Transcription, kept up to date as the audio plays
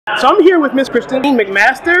So I'm here with Miss Christin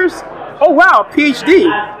McMasters. Oh wow,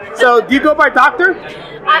 PhD. So do you go by doctor?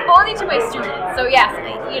 Only to my students. So yes,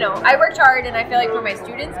 I worked hard, and I feel like for my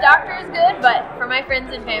students, doctor is good. But for my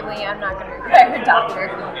friends and family, I'm not going to require a doctor.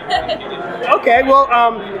 Okay. Well,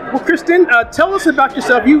 Christin, tell us about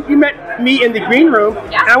yourself. You met me in the green room,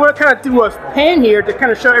 yeah. And I want to kind of do a pan here to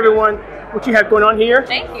kind of show everyone what you have going on here.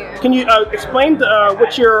 Thank you. Can you explain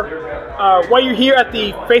why you're here at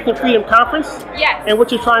the Faith and Freedom Conference? Yes. And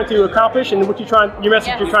what you're trying to accomplish, and your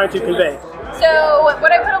message you're trying to convey. So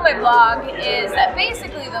what I put on my blog is that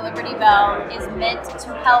basically the Liberty Bell is meant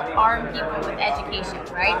to help arm people with education,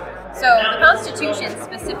 right? So the Constitution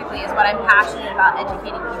specifically is what I'm passionate about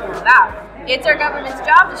educating people about. It's our government's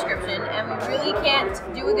job description, and we really can't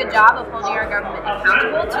do a good job of holding our government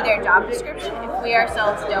accountable to their job description if we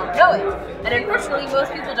ourselves don't know it. And unfortunately,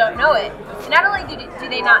 most people don't know it. And not only do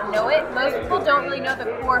they not know it, most people don't really know the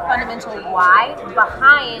core fundamental why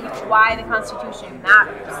behind why the Constitution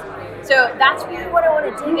matters. So that's really what I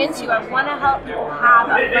want to dig into. I want to help people have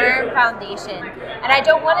a firm foundation. And I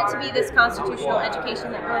don't want it to be this constitutional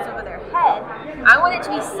education that goes over their head. I want it to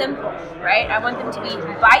be simple, right? I want them to be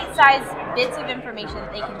bite-sized bits of information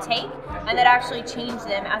that they can take and that actually change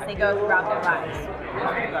them as they go throughout their lives.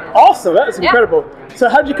 Awesome, that is incredible. So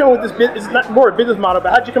how did you come up with this? It's not more a business model,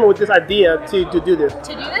 but how did you come up with this idea to do this?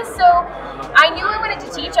 To do this, so I knew I wanted to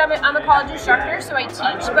teach. I'm a college instructor, so I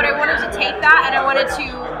teach, but I wanted to take that and I wanted to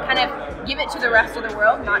kind of give it to the rest of the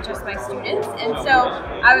world, not just my students. And so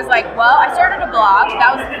I was like, well, I started a blog.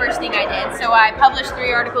 That was the first thing I did. So I published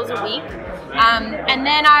 3 articles a week. And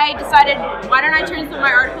then I decided, why don't I turn some of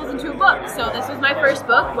my articles into a book? So this was my first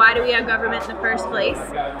book, Why Do We Have Government in the First Place?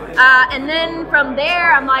 And then from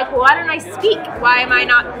there, I'm like, well, why don't I speak? Why am I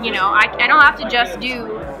not, I don't have to just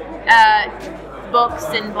do books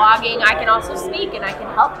and blogging. I can also speak, and I can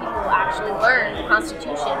help people actually learn the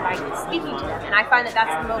Constitution by speaking to them. And I find that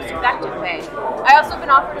that's the most effective way. I also have been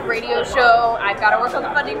offered a radio show. I've got to work on the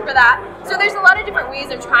funding for that. So there's a lot of different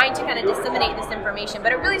ways of trying to kind of disseminate this information.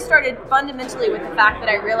 But it really started fundamentally with the fact that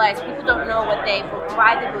I realized people don't know why they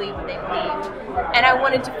believe what they believe. And I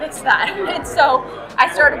wanted to fix that. And so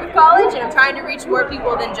I started with college, and I'm trying to reach more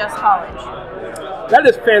people than just college. That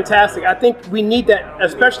is fantastic. I think we need that,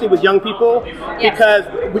 especially with young people, because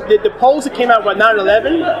the polls that came out about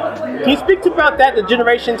 9/11, can you speak about that, the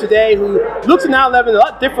generation today who looks at 9/11 a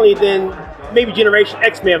lot differently than maybe Generation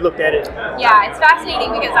X may have looked at it? Yeah, it's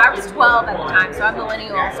fascinating because I was 12 at the time, so I'm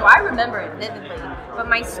millennial, so I remember it vividly. But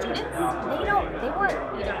my students, they weren't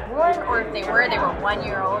either born, or if they were 1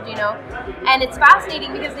 year old, And it's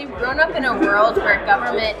fascinating because they've grown up in a world where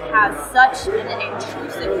government has such an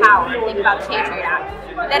intrusive power. Think about the Patriot Act.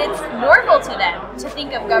 That it's normal to them to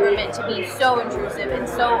think of government to be so intrusive and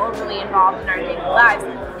so overly involved in our daily lives.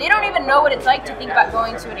 They don't even know what it's like to think about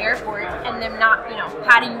going to an airport and them not,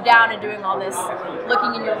 patting you down and doing all this,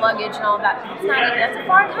 looking in your luggage and all of that. That's a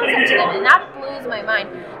foreign concept to them, and that blows my mind.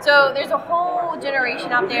 So there's a whole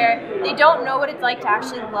generation out there, they don't know what it's like to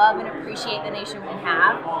actually love and appreciate the nation we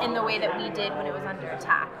have in the way that we did when it was under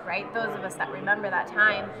attack, right? Those of us that remember that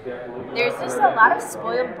time, there's just a lot of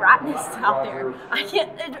spoiled bratness out there.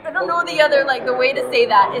 I don't know the way to say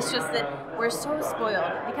that. It's just that we're so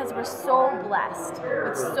spoiled because we're so blessed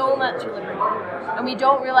with so much liberty, and we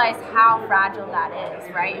don't realize how fragile that is,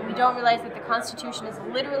 right? And we don't realize that the Constitution is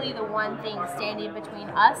literally the one thing standing between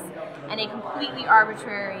us and a completely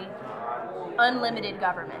arbitrary, unlimited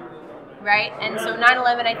government, right? And so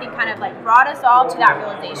 9/11, I think, kind of brought us all to that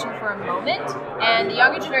realization for a moment, and the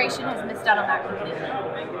younger generation has missed out on that completely.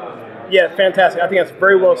 Yeah, fantastic. I think that's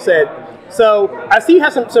very well said. So I see you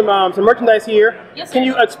have some merchandise here. Yes, can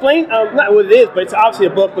you explain, not what it is, but it's obviously a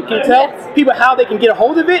book, but can you tell people how they can get a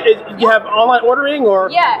hold of it? Do you have online ordering, or?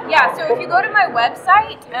 Yeah. So if you go to my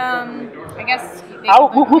website, I guess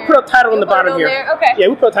we'll put a title on the bottom here. There. Okay. Yeah,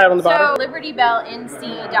 we'll put a title on the bottom. So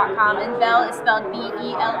libertybellnc.com, and Bell is spelled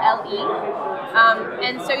B-E-L-L-E.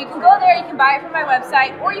 And so you can go there, you can buy it from my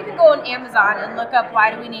website, or you can go on Amazon and look up Why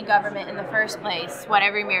Do We Need Government in the First Place, what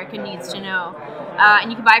every American needs to know. And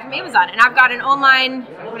you can buy it from Amazon. And I've got an online,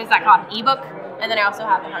 what is that called, an ebook, and then I also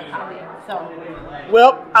have the hard copy. So.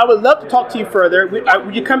 Well, I would love to talk to you further.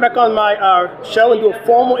 Would you come back on my show and do a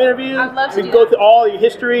formal interview? I'd love to We can go through all your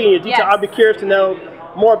history and your detail. I'd be curious to know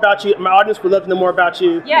more about you. My audience would love to know more about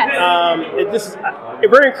you. Yes. This is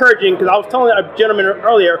very encouraging, because I was telling a gentleman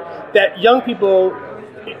earlier that young people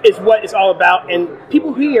is what it's all about, and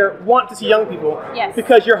people here want to see young people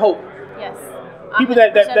because you're hope. Yes. People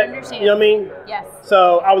that you know what I mean? Yes.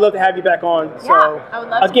 So I would love to have you back on. Yeah, So I would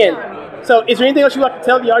love again, to. So is there anything else you'd like to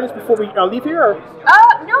tell the audience before we leave here? Or?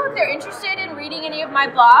 No, if they're interested in reading reading any of my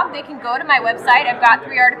blog, they can go to my website. I've got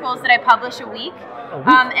 3 articles that I publish a week.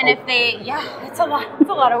 And if they, it's a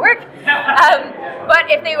lot of work. But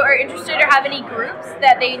if they were interested or have any groups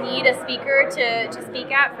that they need a speaker to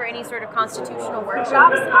speak at for any sort of constitutional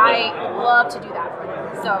workshops, I love to do that for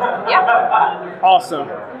them. So, yeah. Awesome.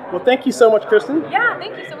 Well, thank you so much, Christin. Yeah,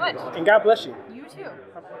 thank you so much. And God bless you. You too.